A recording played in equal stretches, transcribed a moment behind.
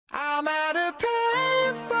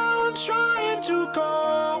trying to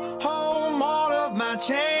go home. All of my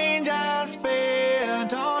change I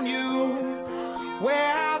spent on you. Where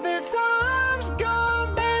have the times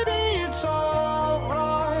gone, baby? It's all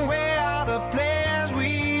wrong. Where are the plans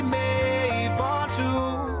we made for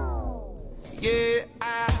two? Yeah,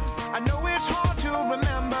 I know it's hard to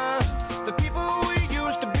remember the people we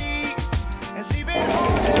used to be, and it's even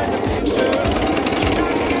harder to picture what you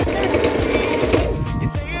got here next to me. You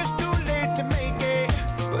say it's too late to make it,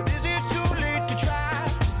 but is it too late to try?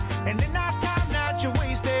 And in our time that you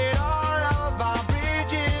wasted, all of our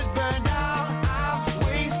bridges burned down. I've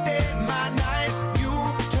wasted my nights, you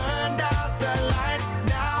turned out the lights.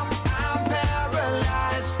 Now I'm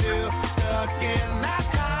paralyzed, still stuck in that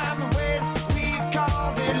time when we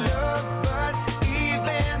called it love, but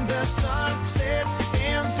even the sun sets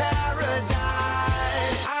in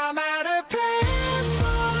paradise. I'm at a place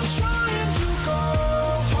from trying to go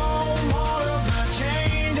home. All of my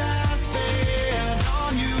change I spent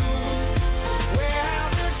on you. Where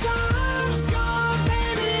have the times gone,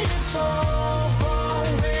 baby? It's all wrong.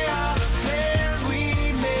 Where are the plans we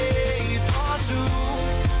made for two?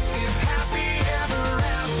 If happy ever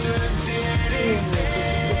afters did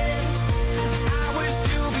exist, I would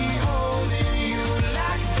still be holding you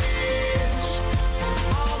like this.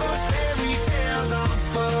 All those fairy tales are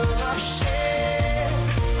full of shit.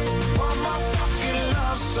 One more fucking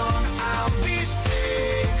love song, I'll be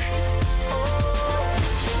sick.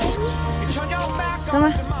 You turn your back Toma,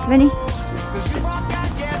 on tomorrow, vení. 'cause you forgot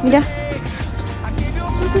yesterday. Mira, I gave you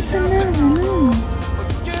no pasa nada, no. but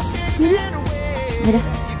you just Mira, gave it away. mira.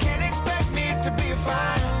 You can't expect me to be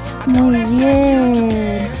fine. I Muy don't expect you bien. to.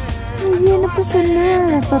 Muy bien, no pasa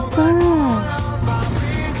nada, papá.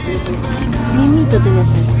 Mimito te voy a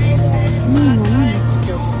hacer. Mimo, mimo.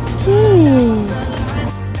 Sí.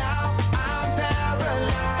 Now I'm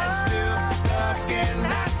paralyzed, still stuck in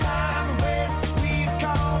that time when we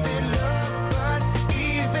called it love, but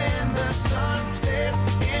even the sun sets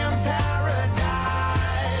in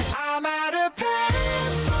paradise. I'm at a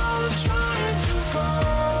payphone trying to go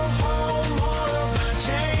home. All of my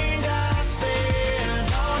change I spent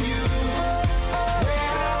on you. Where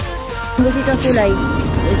have the times Un besito azul ahí.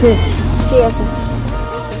 Sí, ese.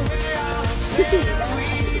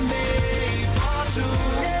 we made for two?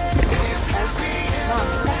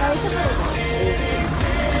 La cabeza por acá.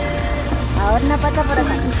 Ahora una pata por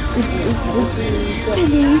acá. Qué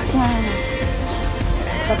linda.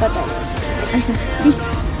 La pata. Ahí está. Listo.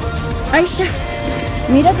 Ahí está.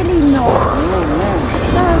 Mira qué lindo.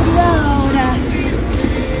 Estás abrigado ahora.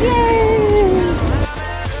 Bien.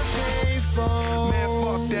 Man,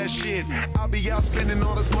 fuck that shit. I'll be out spending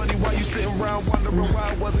all this money while you sitting around wondering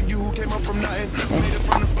why it wasn't you who came up from nothing. Made it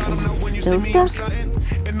from the bottom, now when you see me, I'm stunting.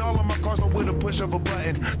 And all of my cars are with a push of a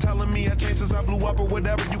button. Telling me I changed since I blew up or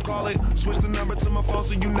whatever you call it. Switch the number to my phone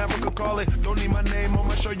so you never could call it. Don't need my name on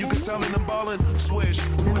my shirt, you can tell it I'm ballin'. Switch,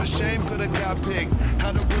 what a shame, could've got picked.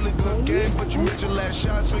 Had a really good game, but you missed your last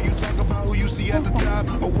shot. So you talk about who you see at the top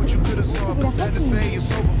or what you could've saw. But sad to say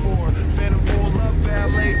it's over for. Phantom pull up,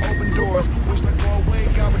 valet, open doors. Wish I go away,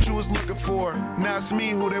 got what you was looking for. Now it's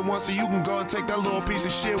me who they want, so you can go and take that little piece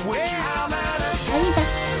of shit with you. Ahorita.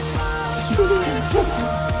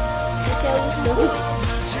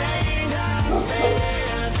 change I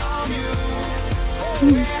spent on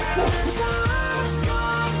you.